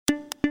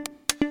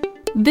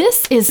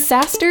This is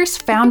SaaStr's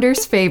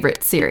Founders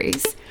Favorite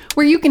series,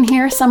 where you can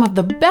hear some of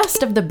the best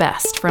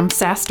from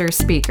SaaStr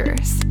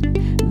speakers.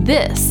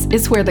 This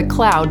is where the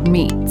cloud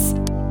meets.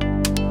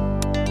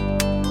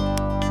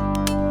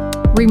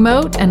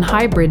 Remote and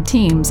hybrid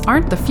teams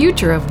aren't the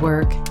future of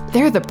work,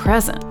 they're the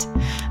present.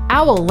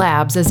 Owl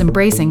Labs is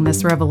embracing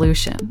this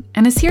revolution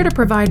and is here to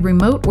provide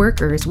remote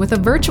workers with a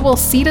virtual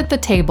seat at the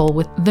table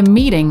with the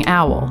Meeting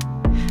Owl.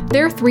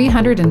 Their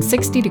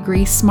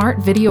 360-degree smart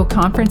video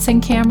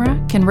conferencing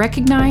camera can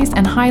recognize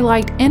and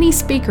highlight any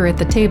speaker at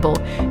the table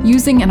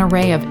using an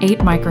array of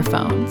 8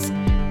 microphones.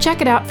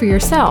 Check it out for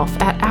yourself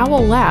at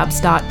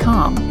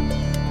owllabs.com.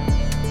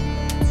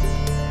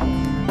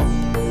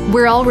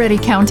 We're already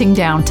counting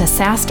down to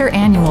SaaStr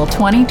Annual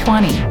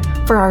 2020.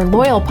 For our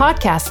loyal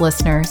podcast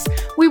listeners,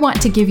 we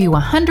want to give you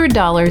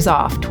 $100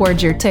 off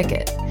towards your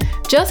ticket.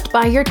 Just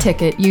buy your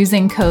ticket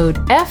using code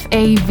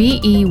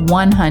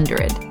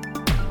FAVE100.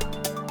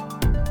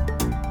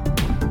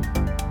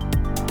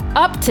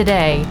 Up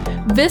today,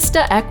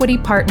 Vista Equity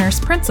Partners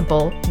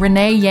Principal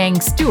Rene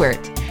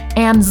Stewart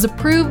and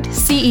Zapproved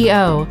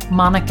CEO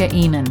Monica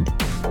Enand.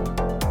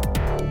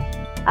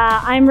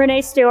 I'm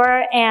Rene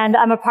Stewart, and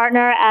I'm a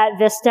partner at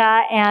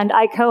Vista, and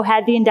I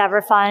co-head the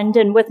Endeavor Fund.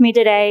 And with me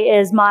today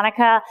is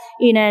Monica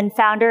Enand,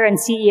 founder and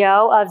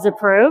CEO of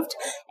Zapproved.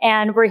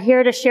 And we're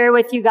here to share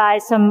with you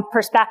guys some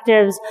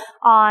perspectives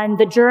on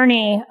the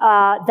journey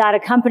that a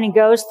company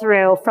goes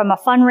through from a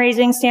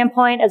fundraising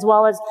standpoint, as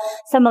well as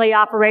some of the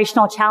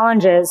operational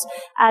challenges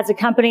as a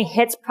company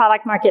hits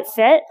product market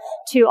fit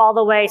to all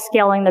the way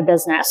scaling the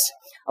business.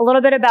 A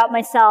little bit about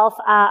myself.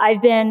 I've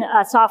been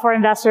a software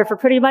investor for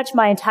pretty much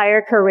my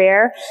entire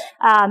career,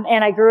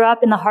 and I grew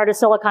up in the heart of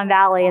Silicon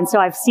Valley, and so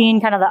I've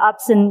seen kind of the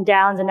ups and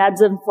downs and ebbs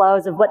and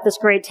flows of what this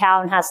great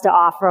town has to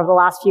offer over the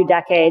last few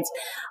decades.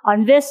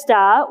 On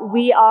Vista,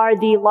 we are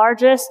the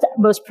largest,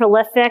 most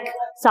prolific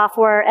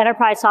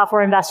enterprise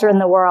software investor in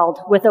the world,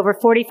 with over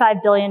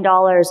 $45 billion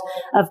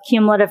of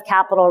cumulative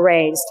capital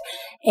raised.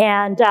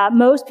 And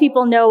most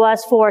people know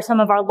us for some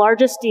of our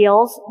largest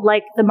deals,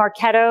 like the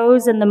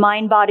Marketos and the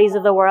MindBodies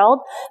of the world,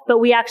 but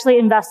we actually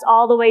invest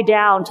all the way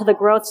down to the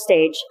growth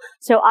stage.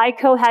 So I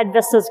co-head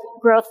Vista's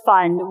Growth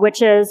Fund,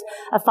 which is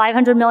a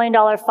 $500 million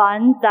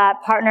fund that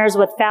partners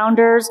with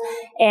founders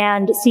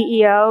and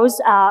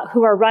CEOs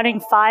who are running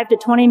 5 to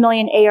 20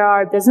 million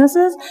ARR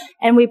businesses,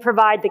 and we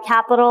provide the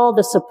capital,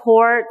 the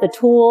support, the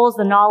tools,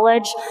 the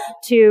knowledge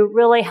to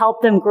really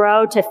help them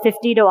grow to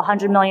 $50 to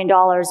 $100 million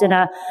in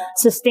a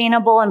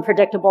sustainable and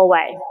predictable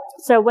way.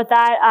 So with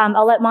that,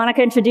 I'll let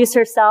Monica introduce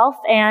herself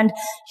and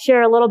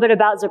share a little bit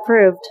about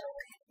Zapproved.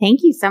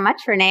 Thank you so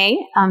much,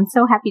 Rene. I'm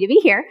so happy to be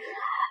here.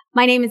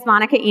 My name is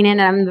Monica Enand,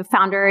 and I'm the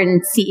founder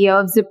and CEO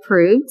of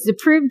Zapproved.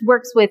 Zapproved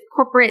works with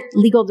corporate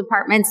legal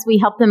departments. We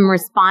help them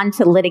respond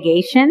to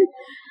litigation.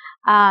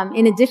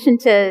 In addition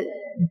to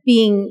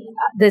being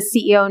the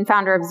CEO and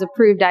founder of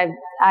Zapproved,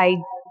 I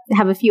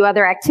have a few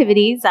other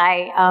activities.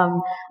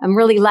 I'm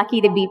really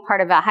lucky to be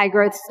part of a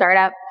high-growth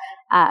startup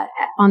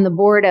on the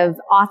board of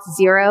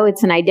Auth0.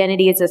 It's an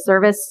identity as a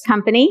service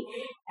company,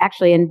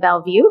 actually in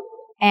Bellevue.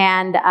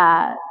 And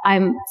I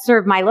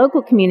serve my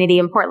local community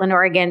in Portland,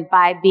 Oregon,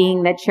 by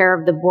being the chair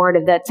of the board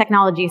of the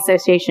Technology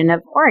Association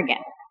of Oregon.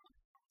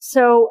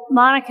 So,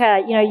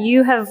 Monica,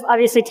 you have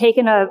obviously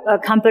taken a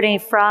company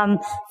from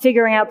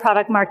figuring out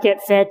product market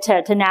fit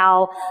to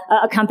now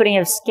a company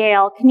of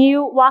scale. Can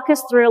you walk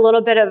us through a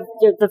little bit of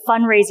the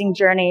fundraising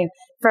journey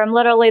from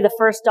literally the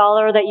first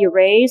dollar that you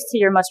raised to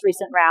your most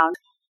recent round?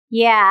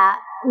 Yeah,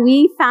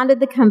 we founded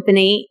the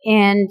company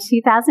in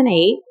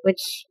 2008,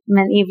 which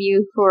many of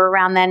you who were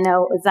around then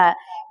know it was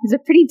a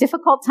pretty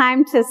difficult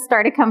time to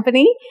start a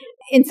company.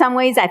 In some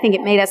ways, I think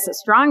it made us a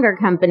stronger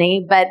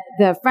company, but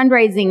the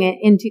fundraising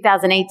in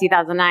 2008,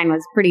 2009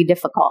 was pretty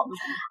difficult.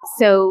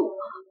 So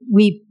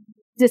we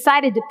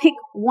decided to pick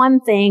one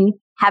thing,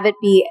 have it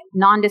be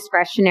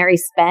non-discretionary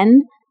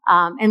spend,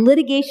 and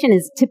litigation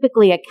is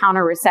typically a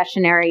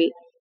counter-recessionary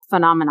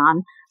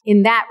phenomenon.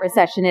 In that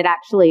recession, it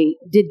actually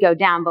did go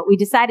down, but we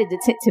decided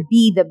to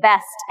be the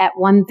best at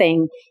one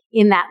thing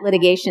in that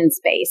litigation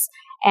space.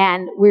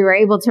 And we were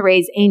able to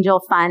raise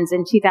angel funds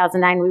in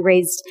 2009. We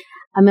raised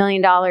 $1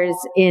 million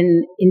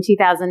in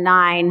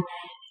 2009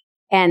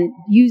 and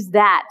used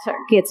that to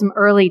get some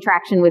early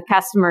traction with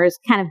customers,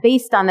 kind of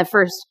based on the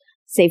first,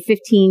 say,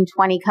 15,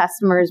 20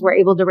 customers. We're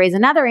able to raise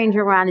another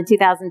angel round in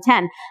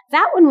 2010.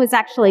 That one was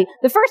actually,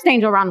 the first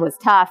angel round was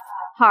tough,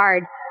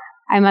 hard.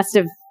 I must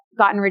have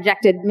gotten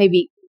rejected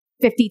maybe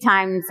 50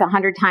 times,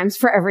 100 times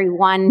for every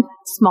one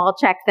small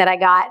check that I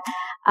got.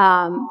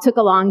 Took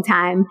a long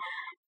time.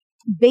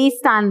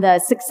 Based on the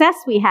success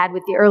we had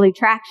with the early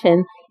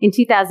traction, in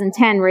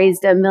 2010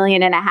 raised $1.5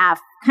 million,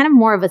 kind of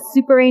more of a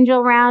super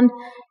angel round,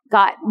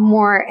 got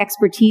more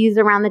expertise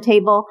around the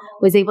table,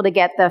 was able to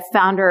get the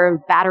founder of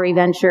Battery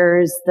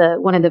Ventures,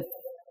 one of the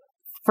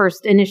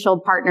first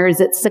initial partners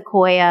at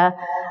Sequoia,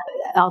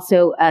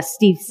 also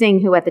Steve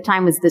Singh, who at the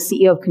time was the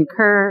CEO of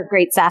Concur, a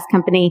great SaaS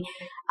company.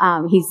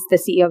 He's the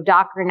CEO of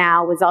Docker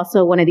now, was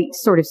also one of the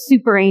sort of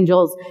super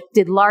angels,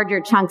 did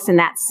larger chunks in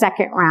that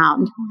second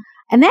round.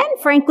 And then,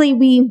 frankly,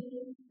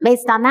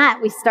 based on that,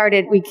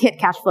 we hit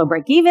cash flow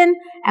break even,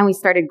 and we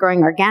started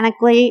growing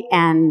organically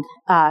and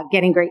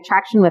getting great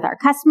traction with our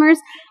customers,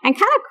 and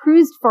kind of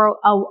cruised for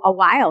a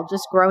while,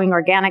 just growing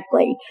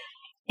organically.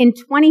 In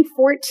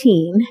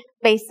 2014,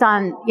 based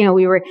on,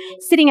 we were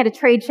sitting at a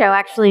trade show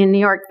actually in New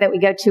York that we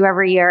go to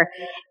every year,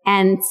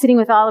 and sitting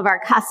with all of our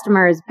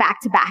customers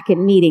back to back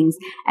in meetings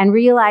and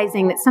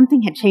realizing that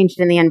something had changed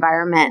in the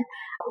environment.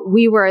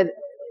 We were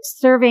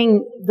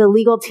serving the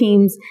legal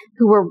teams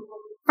who were,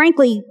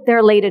 frankly,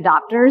 they're late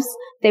adopters.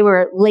 They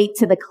were late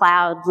to the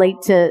cloud, late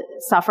to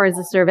software as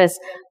a service,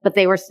 but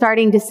they were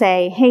starting to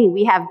say, hey,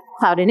 we have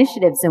cloud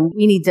initiatives and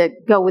we need to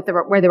go with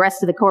where the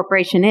rest of the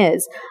corporation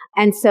is.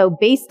 And so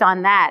based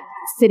on that,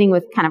 sitting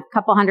with kind of a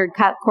couple hundred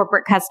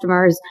corporate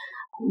customers,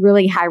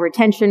 really high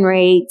retention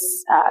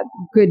rates,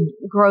 good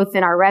growth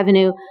in our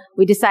revenue,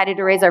 we decided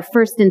to raise our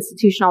first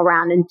institutional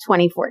round in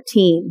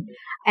 2014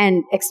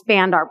 and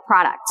expand our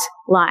product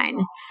line.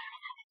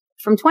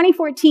 From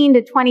 2014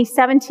 to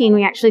 2017,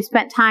 we actually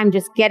spent time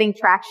just getting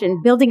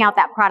traction, building out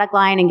that product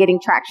line and getting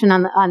traction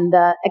on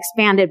the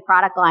expanded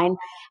product line.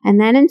 And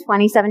then in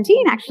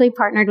 2017, actually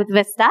partnered with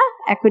Vista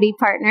Equity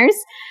Partners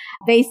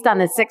based on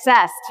the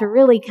success to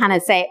really kind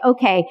of say,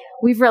 okay,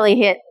 we've really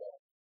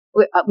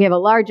we have a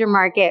larger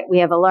market, we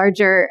have a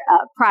larger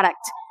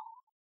product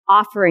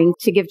offering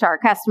to give to our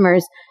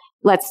customers.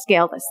 Let's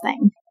scale this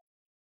thing.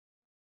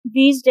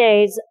 These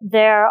days,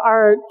 there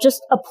are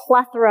just a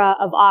plethora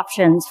of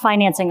options,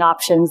 financing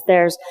options.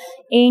 There's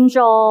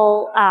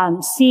angel,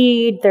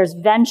 seed, there's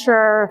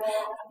venture,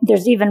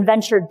 there's even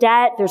venture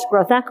debt, there's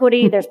growth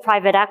equity, there's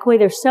private equity.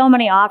 There's so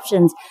many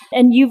options.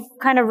 And you've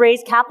kind of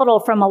raised capital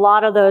from a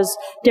lot of those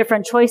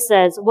different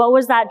choices. What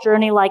was that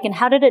journey like, and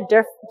how did it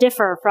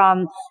differ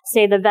from,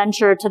 say, the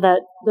venture to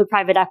the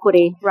private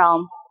equity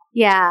realm?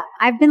 Yeah,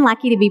 I've been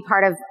lucky to be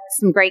part of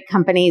some great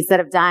companies that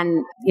have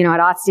done, at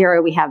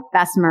Auth0, we have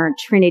Bessemer,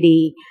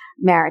 Trinity,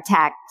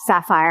 Meritech,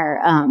 Sapphire.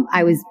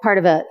 I was part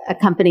of a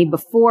company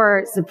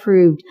before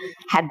Zapproved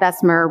had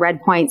Bessemer,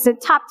 Redpoint. So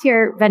top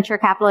tier venture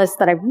capitalists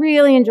that I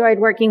really enjoyed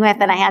working with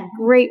and I had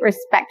great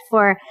respect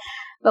for.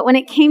 But when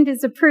it came to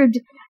Zapproved,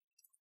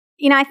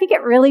 I think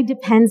it really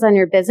depends on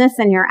your business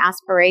and your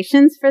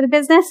aspirations for the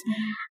business.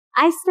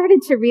 I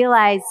started to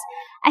realize,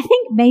 I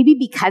think maybe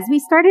because we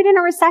started in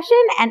a recession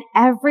and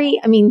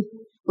every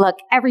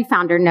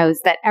founder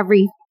knows that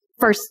every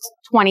first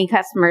 20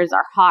 customers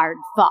are hard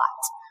fought,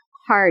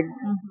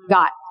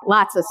 got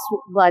lots of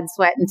blood,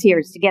 sweat, and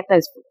tears to get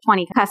those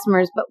 20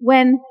 customers. But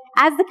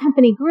as the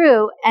company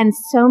grew and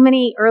so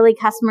many early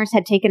customers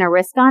had taken a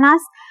risk on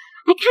us,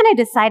 I kind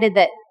of decided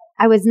that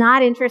I was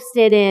not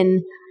interested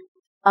in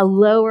a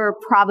lower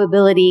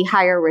probability,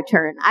 higher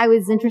return. I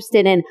was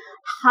interested in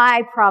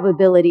high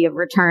probability of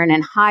return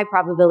and high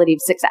probability of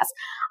success.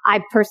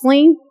 I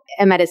personally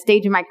am at a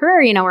stage in my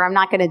career, where I'm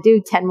not going to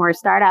do 10 more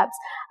startups.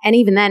 And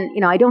even then,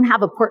 I don't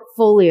have a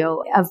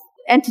portfolio of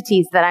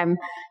entities that I'm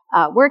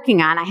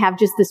working on. I have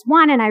just this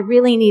one, and I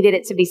really needed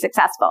it to be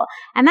successful.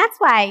 And that's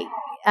why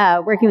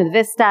working with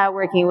Vista,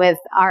 working with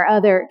our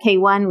other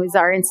K1, who's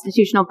our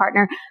institutional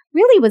partner,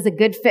 really was a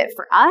good fit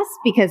for us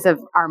because of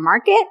our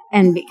market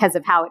and because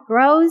of how it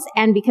grows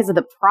and because of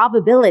the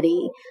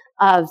probability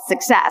of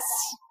success.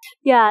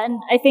 Yeah. And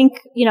I think,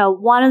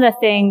 one of the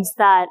things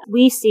that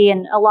we see,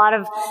 and a lot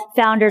of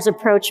founders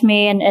approach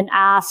me and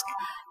ask,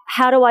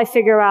 how do I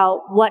figure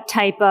out what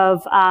type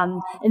of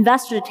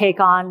investor to take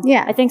on?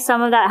 Yeah. I think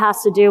some of that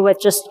has to do with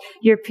just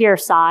your peer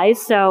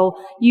size. So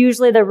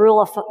usually the rule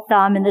of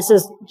thumb, and this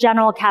is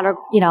general category,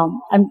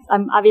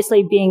 I'm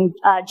obviously being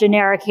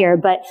generic here,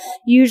 but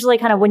usually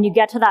kind of when you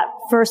get to that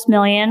first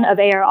million of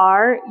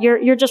ARR,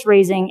 you're just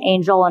raising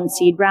angel and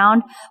seed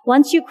round.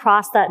 Once you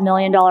cross that $1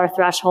 million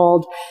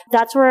threshold,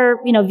 that's where,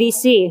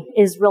 VC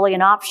is really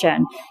an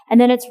option.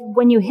 And then it's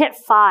when you hit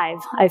 5,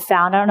 I've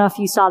found, I don't know if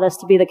you saw this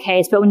to be the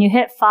case, but when you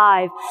hit 5,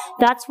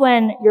 that's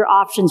when your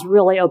options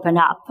really open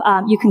up.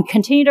 You can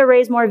continue to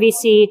raise more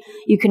VC,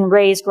 you can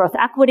raise growth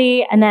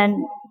equity, and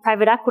then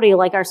private equity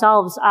like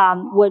ourselves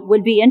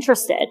would be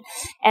interested.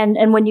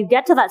 And when you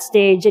get to that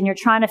stage and you're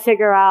trying to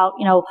figure out,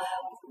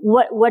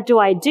 what do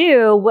I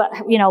do?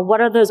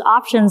 What are those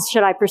options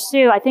should I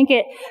pursue? I think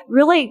it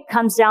really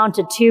comes down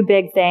to two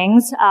big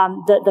things.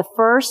 The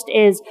first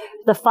is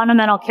the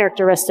fundamental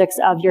characteristics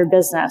of your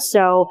business.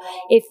 So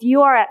if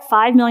you are at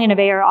 5 million of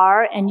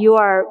ARR and you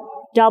are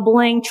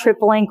doubling,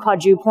 tripling,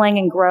 quadrupling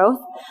in growth,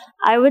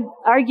 I would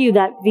argue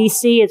that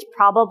VC is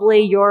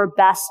probably your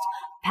best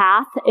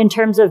path in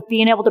terms of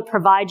being able to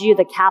provide you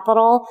the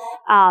capital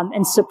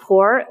and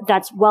support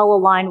that's well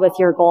aligned with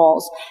your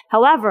goals.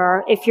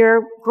 However, if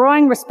you're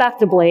growing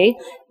respectably,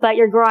 but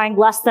you're growing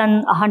less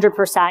than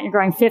 100%, you're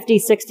growing 50,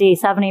 60,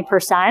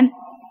 70%,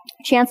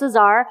 chances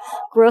are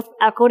growth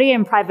equity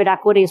and private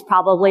equity is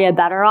probably a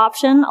better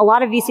option. A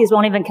lot of VCs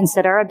won't even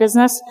consider a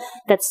business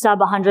that's sub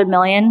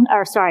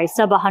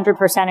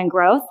 100% in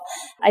growth.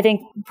 I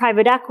think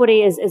private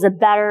equity is a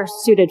better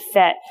suited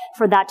fit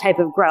for that type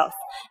of growth.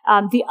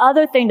 The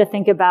other thing to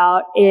think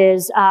about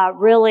is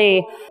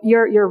really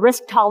your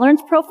risk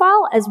tolerance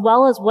profile as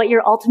well as what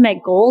your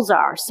ultimate goals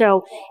are.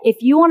 So if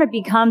you want to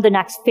become the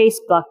next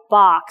Facebook,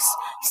 Box,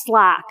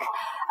 Slack,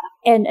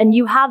 and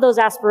you have those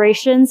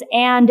aspirations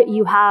and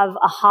you have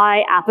a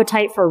high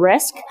appetite for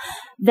risk,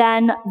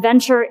 then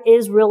venture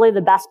is really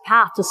the best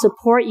path to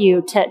support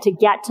you to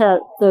get to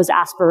those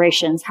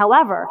aspirations.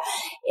 However,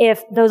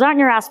 if those aren't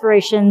your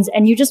aspirations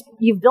and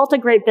you've built a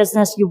great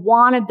business, you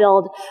want to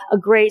build a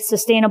great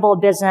sustainable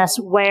business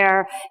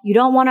where you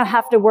don't want to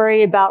have to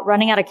worry about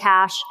running out of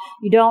cash,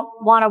 you don't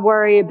want to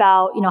worry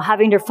about,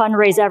 having to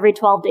fundraise every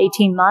 12 to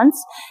 18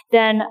 months,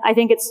 then I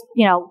think it's,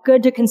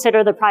 good to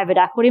consider the private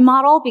equity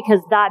model,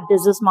 because that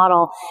business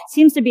model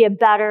seems to be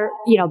better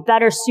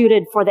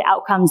suited for the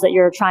outcomes that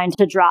you're trying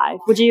to drive.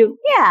 Would you?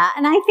 Yeah.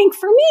 And I think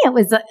for me, it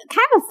was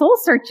kind of a soul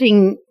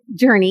searching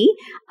journey,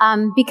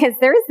 because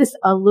there is this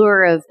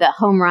allure of the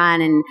home run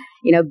and,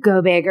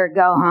 go big or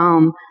go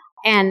home.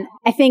 And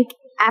I think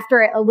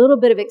after a little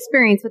bit of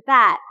experience with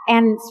that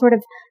and sort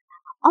of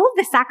all of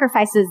the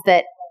sacrifices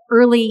that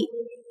early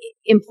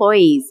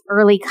employees,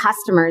 early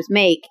customers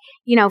make,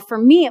 for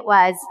me, it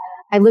was,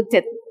 I looked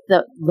at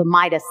the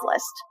Midas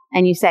list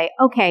and you say,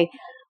 okay,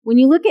 when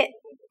you look at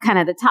kind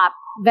of the top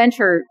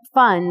venture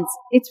funds,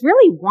 it's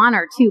really one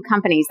or two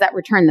companies that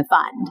return the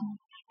fund.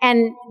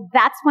 And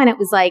that's when it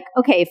was like,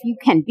 okay, if you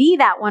can be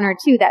that one or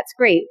two, that's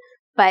great.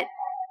 But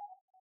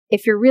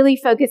if you're really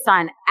focused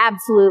on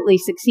absolutely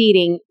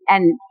succeeding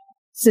and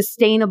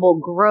sustainable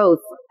growth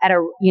at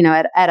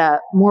a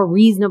more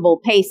reasonable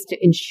pace to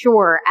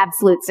ensure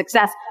absolute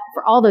success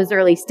for all those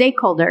early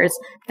stakeholders,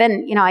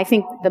 then, I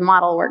think the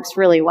model works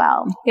really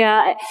well.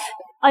 Yeah.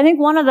 I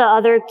think one of the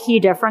other key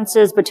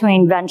differences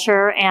between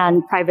venture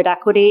and private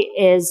equity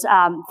is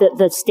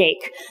the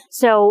stake.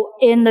 So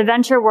in the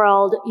venture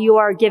world, you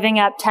are giving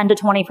up 10 to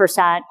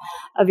 20%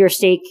 of your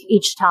stake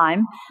each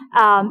time.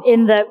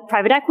 In the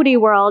private equity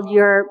world,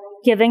 you're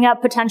giving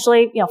up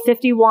potentially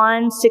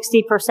 51,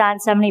 60%,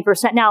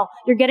 70%. Now,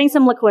 you're getting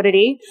some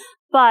liquidity,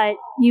 but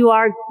you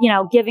are,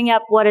 giving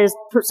up what is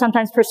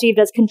sometimes perceived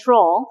as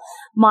control.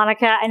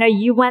 Monica, I know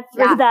you went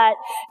through that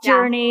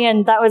journey,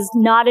 and that was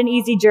not an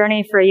easy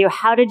journey for you.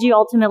 How did you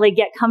ultimately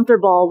get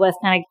comfortable with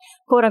kind of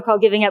quote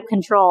unquote giving up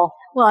control?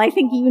 Well, I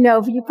think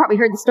you probably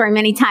heard the story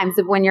many times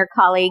of when your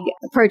colleague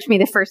approached me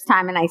the first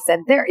time and I said,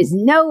 there is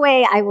no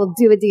way I will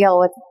do a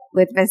deal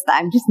with Vista.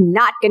 I'm just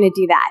not going to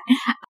do that.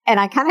 And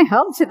I kind of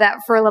held to that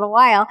for a little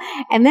while.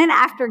 And then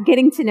after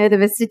getting to know the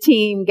Vista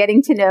team,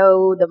 getting to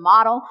know the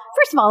model,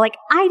 first of all,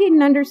 I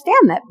didn't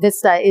understand that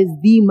Vista is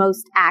the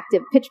most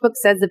active. PitchBook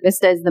says that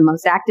Vista is the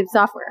most active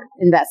software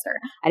investor.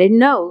 I didn't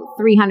know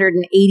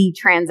 380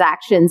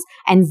 transactions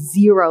and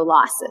 0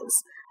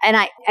 losses. And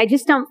I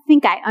just don't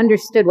think I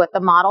understood what the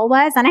model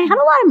was. And I had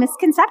a lot of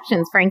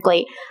misconceptions,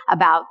 frankly,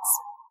 about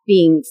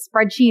being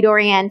spreadsheet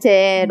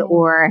oriented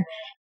or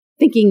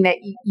thinking that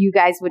you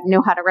guys would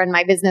know how to run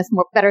my business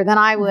better than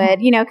I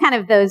would, kind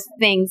of those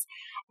things.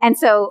 And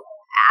so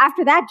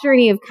after that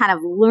journey of kind of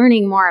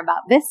learning more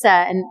about Vista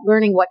and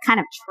learning what kind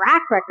of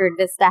track record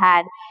Vista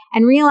had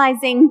and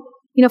realizing,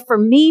 for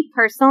me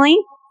personally,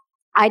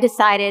 I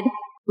decided,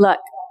 look,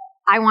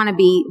 I want to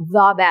be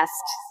the best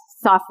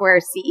software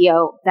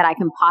CEO that I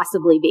can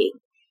possibly be.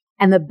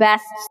 And the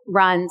best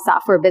run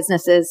software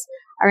businesses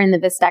are in the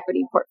Vista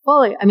equity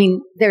portfolio. I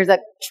mean, there's a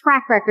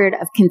track record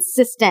of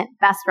consistent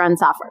best run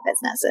software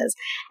businesses.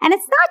 And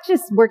it's not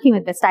just working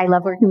with Vista. I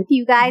love working with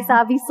you guys,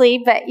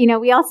 obviously, but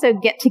we also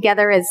get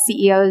together as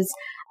CEOs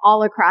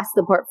all across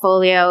the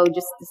portfolio.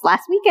 Just this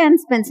last weekend,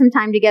 spent some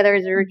time together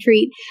as a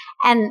retreat.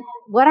 And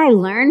what I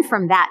learned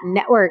from that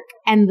network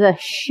and the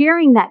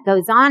sharing that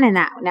goes on in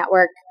that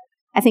network,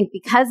 I think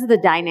because of the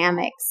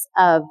dynamics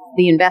of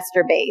the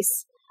investor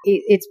base,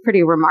 it's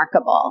pretty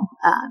remarkable.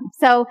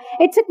 So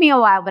it took me a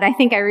while, but I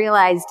think I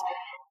realized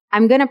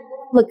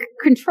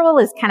control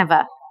is kind of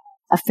a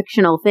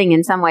fictional thing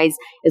in some ways.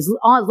 As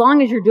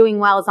long as you're doing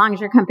well, as long as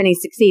your company's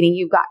succeeding,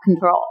 you've got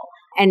control.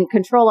 And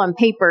control on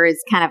paper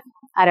is kind of,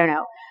 I don't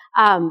know.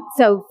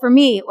 So for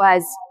me, it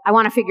was, I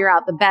want to figure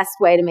out the best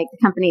way to make the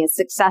company as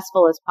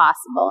successful as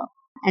possible,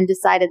 and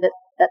decided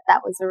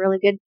that was a really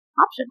good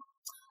option.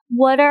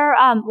 What are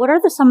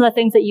some of the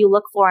things that you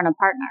look for in a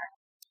partner?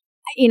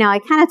 I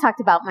kind of talked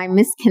about my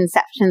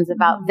misconceptions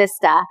about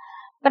Vista,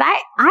 but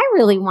I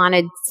really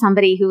wanted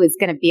somebody who was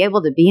going to be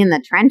able to be in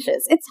the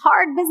trenches. It's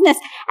hard business.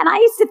 And I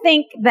used to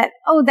think that,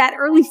 that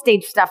early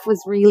stage stuff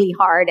was really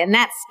hard. And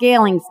that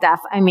scaling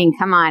stuff, I mean,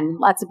 come on,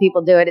 lots of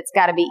people do it. It's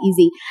got to be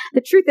easy.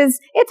 The truth is,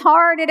 it's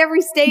hard at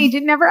every stage.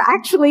 It never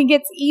actually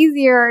gets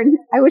easier. And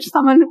I wish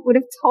someone would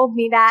have told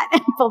me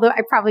that, although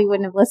I probably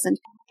wouldn't have listened.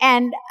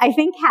 And I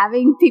think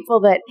having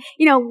people that,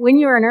 when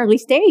you're an early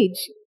stage,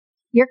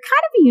 you're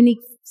kind of a unique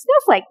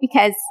Snowflake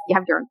because you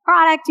have your own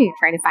product and you're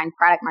trying to find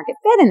product market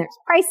fit, and there's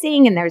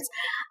pricing and there's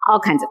all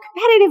kinds of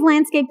competitive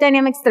landscape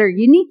dynamics that are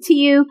unique to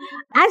you.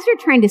 As you're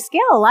trying to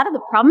scale, a lot of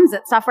the problems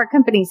that software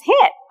companies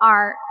hit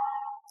are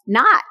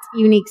not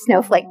unique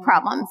Snowflake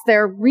problems.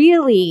 They're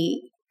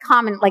really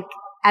common. Like,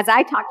 as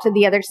I talked to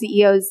the other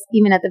CEOs,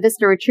 even at the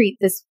Vista retreat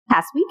this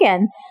past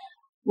weekend,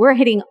 we're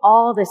hitting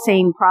all the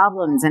same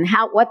problems, and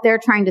what they're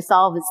trying to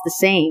solve is the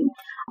same.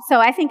 So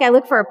I think I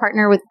look for a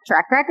partner with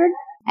track record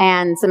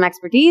and some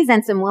expertise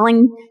and some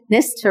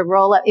willingness to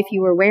roll up. If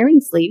you were wearing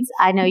sleeves,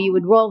 I know you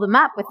would roll them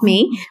up with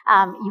me.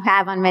 You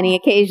have on many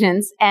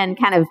occasions, and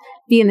kind of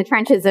be in the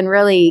trenches and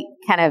really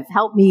kind of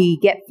help me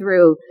get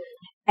through.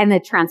 And the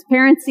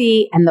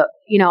transparency and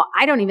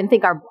I don't even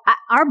think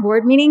our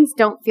board meetings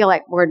don't feel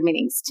like board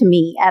meetings to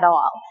me at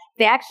all.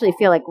 They actually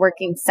feel like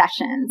working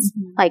sessions,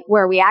 like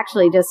where we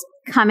actually just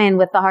come in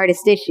with the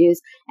hardest issues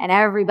and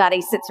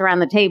everybody sits around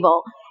the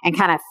table and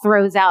kind of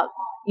throws out,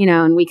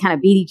 and we kind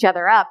of beat each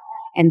other up,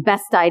 and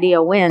best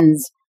idea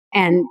wins,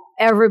 and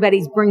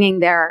everybody's bringing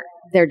their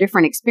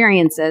different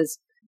experiences.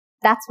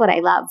 That's what I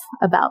love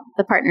about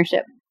the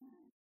partnership.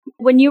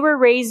 When you were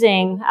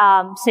raising,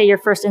 say, your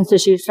first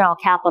institutional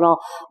capital,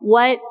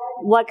 what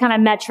kind of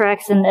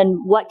metrics and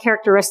what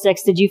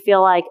characteristics did you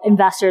feel like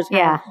investors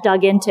kind of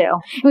dug into?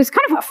 It was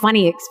kind of a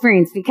funny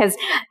experience because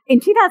in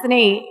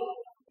 2008,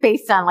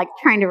 based on like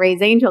trying to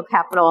raise angel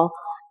capital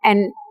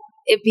and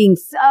it being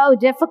so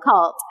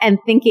difficult and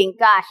thinking,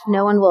 gosh,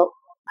 no one will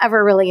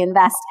ever really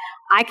invest,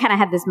 I kind of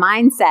had this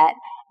mindset.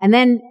 And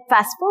then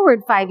fast forward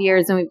 5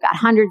 years and we've got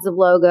hundreds of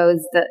logos.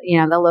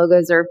 The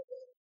logos are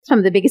some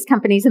of the biggest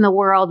companies in the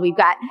world. We've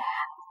got,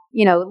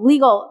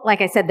 legal,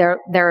 like I said, they're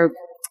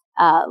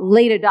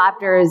late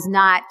adopters,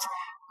 not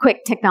quick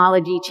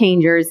technology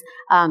changers.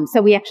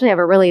 So we actually have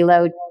a really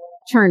low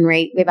churn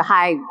rate. We have a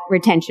high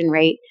retention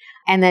rate,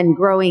 and then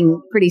growing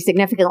pretty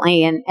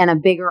significantly and a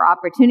bigger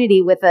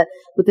opportunity with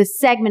a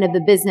segment of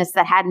the business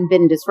that hadn't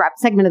been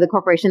segment of the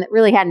corporation that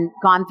really hadn't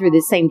gone through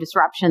the same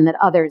disruption that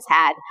others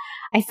had.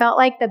 I felt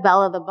like the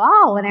belle of the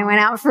ball when I went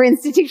out for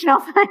institutional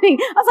funding.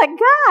 I was like,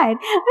 God,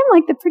 I'm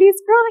like the prettiest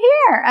girl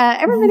here.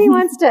 Everybody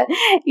wants to,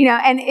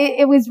 and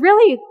it was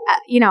really,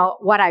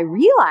 what I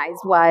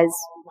realized was,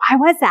 why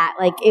was that?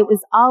 Like, it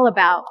was all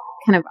about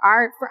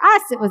for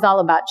us, it was all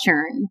about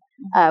churn.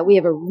 We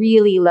have a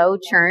really low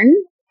churn,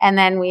 and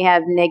then we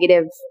have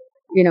negative,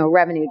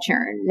 revenue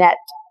churn, net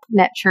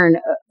churn,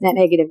 net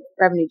negative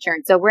revenue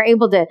churn. So we're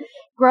able to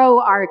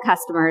grow our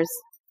customers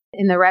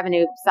in the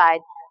revenue side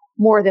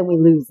more than we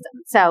lose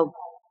them. So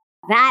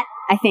that,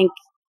 I think,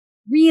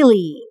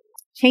 really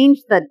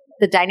changed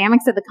the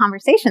dynamics of the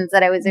conversations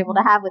that I was able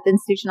to have with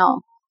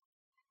institutional.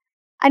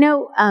 I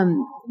know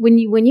when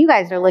you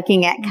guys are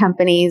looking at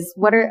companies,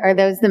 what are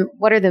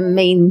the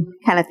main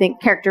kind of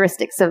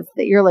characteristics that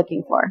you're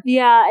looking for?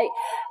 Yeah,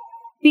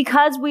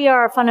 because we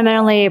are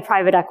fundamentally a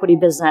private equity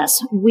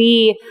business,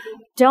 we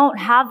don't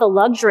have the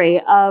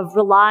luxury of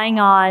relying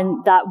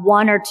on that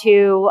one or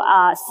two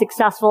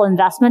successful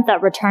investment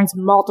that returns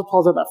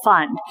multiples of the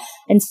fund.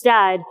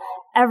 Instead,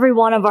 every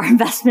one of our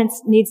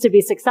investments needs to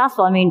be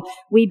successful. I mean,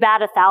 we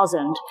bat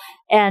 1,000.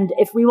 And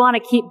if we want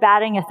to keep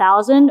batting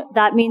 1,000,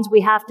 that means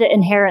we have to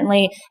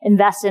inherently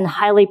invest in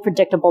highly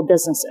predictable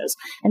businesses.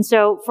 And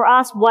so for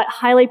us, what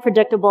highly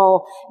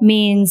predictable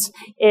means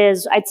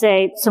is, I'd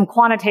say, some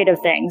quantitative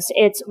things.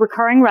 It's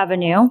recurring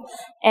revenue.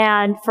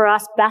 And for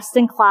us, best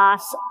in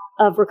class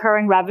of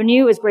recurring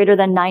revenue is greater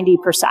than 90%.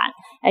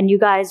 And you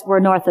guys were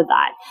north of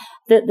that.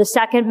 The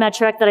second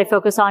metric that I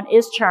focus on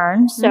is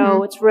churn.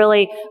 So it's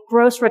really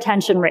gross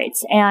retention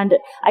rates. And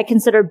I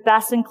consider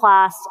best in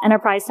class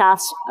enterprise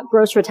SaaS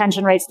gross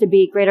retention rates to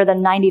be greater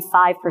than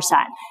 95%.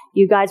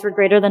 You guys were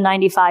greater than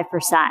 95%.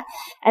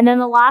 And then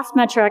the last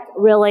metric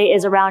really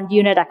is around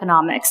unit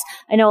economics.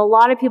 I know a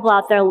lot of people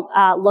out there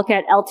look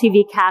at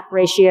LTV CAC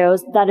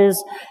ratios. That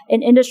is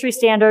an industry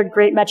standard,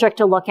 great metric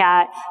to look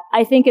at.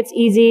 I think it's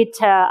easy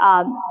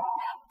to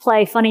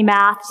play funny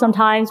math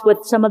sometimes with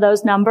some of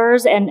those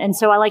numbers. And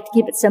so I like to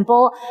keep it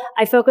simple.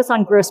 I focus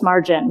on gross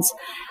margins.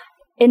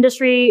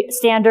 Industry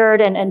standard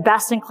and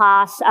best in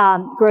class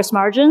gross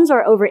margins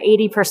are over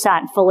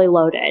 80% fully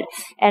loaded.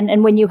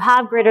 And when you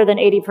have greater than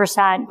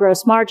 80%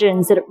 gross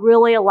margins, it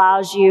really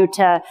allows you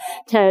to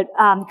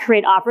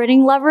create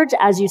operating leverage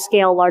as you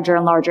scale larger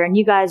and larger. And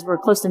you guys were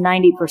close to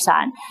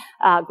 90%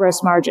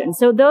 gross margin.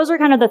 So those are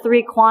kind of the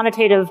three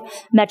quantitative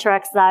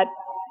metrics that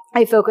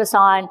I focus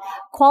on.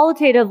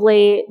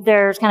 Qualitatively,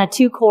 there's kind of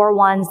two core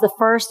ones. The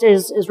first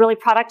is really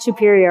product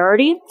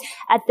superiority.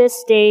 At this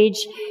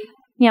stage,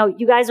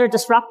 you guys are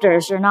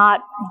disruptors. You're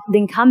not the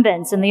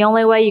incumbents. And the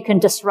only way you can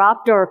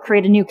disrupt or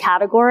create a new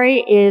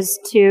category is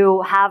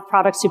to have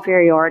product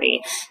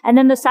superiority. And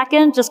then the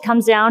second just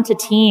comes down to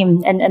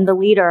team and the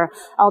leader.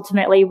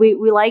 Ultimately,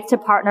 we like to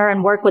partner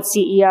and work with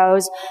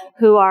CEOs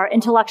who are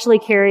intellectually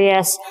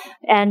curious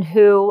and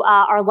who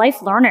are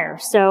life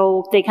learners.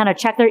 So they kind of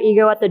check their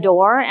ego at the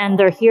door and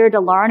they're here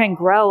to learn and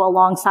grow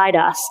alongside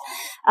us.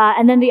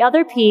 And then the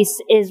other piece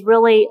is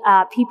really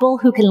people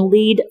who can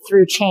lead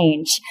through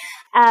change.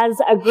 As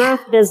a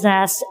growth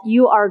business,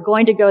 you are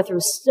going to go through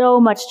so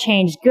much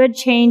change, good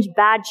change,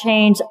 bad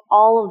change,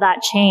 all of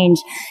that change.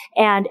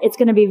 And it's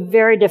going to be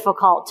very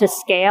difficult to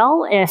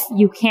scale if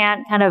you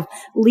can't kind of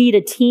lead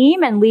a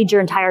team and lead your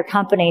entire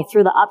company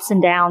through the ups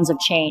and downs of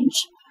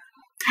change.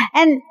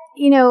 And,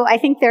 I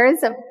think there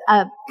is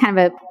a kind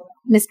of a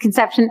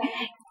misconception.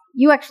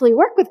 You actually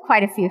work with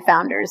quite a few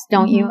founders,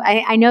 don't you?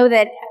 I know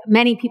that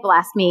many people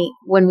ask me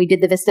when we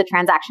did the Vista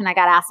transaction, I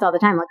got asked all the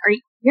time, like,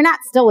 you're not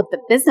still with the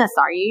business,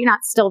 are you? You're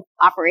not still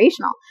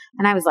operational.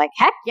 And I was like,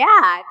 heck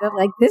yeah.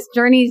 Like, this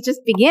journey is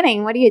just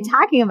beginning. What are you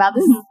talking about?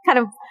 This is kind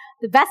of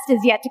the best is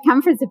yet to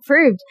come for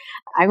Zapproved.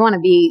 I want to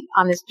be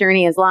on this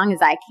journey as long as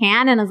I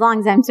can and as long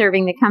as I'm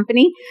serving the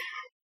company.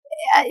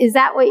 Is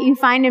that what you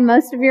find in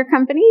most of your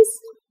companies?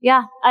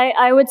 Yeah,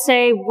 I would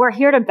say we're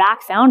here to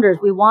back founders.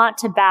 We want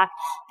to back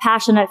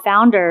passionate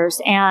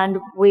founders, and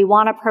we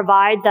want to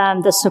provide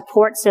them the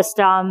support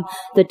system,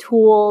 the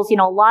tools. A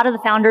lot of the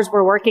founders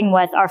we're working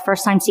with are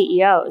first-time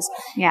CEOs.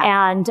 Yeah.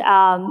 And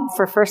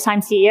for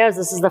first-time CEOs,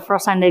 this is the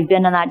first time they've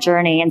been in that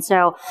journey. And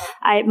so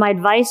my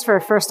advice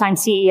for first-time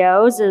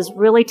CEOs is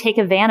really take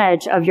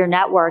advantage of your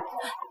network.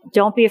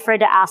 Don't be afraid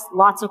to ask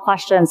lots of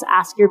questions.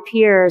 Ask your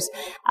peers,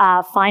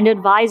 find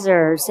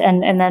advisors,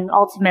 and then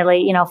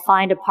ultimately,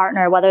 find a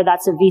partner, whether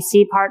that's a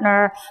VC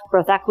partner,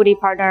 growth equity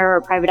partner,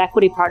 or private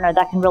equity partner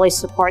that can really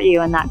support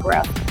you in that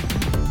growth.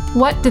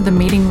 What did the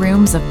meeting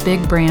rooms of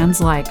big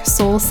brands like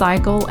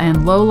SoulCycle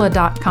and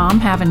Lola.com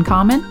have in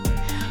common?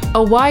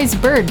 A wise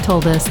bird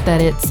told us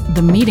that it's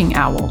the meeting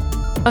owl,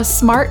 a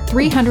smart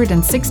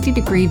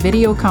 360-degree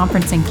video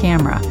conferencing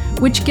camera,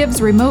 which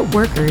gives remote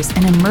workers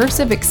an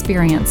immersive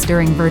experience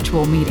during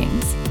virtual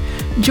meetings.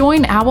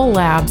 Join Owl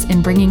Labs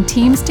in bringing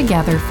teams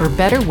together for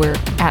better work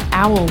at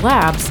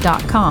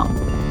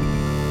owllabs.com.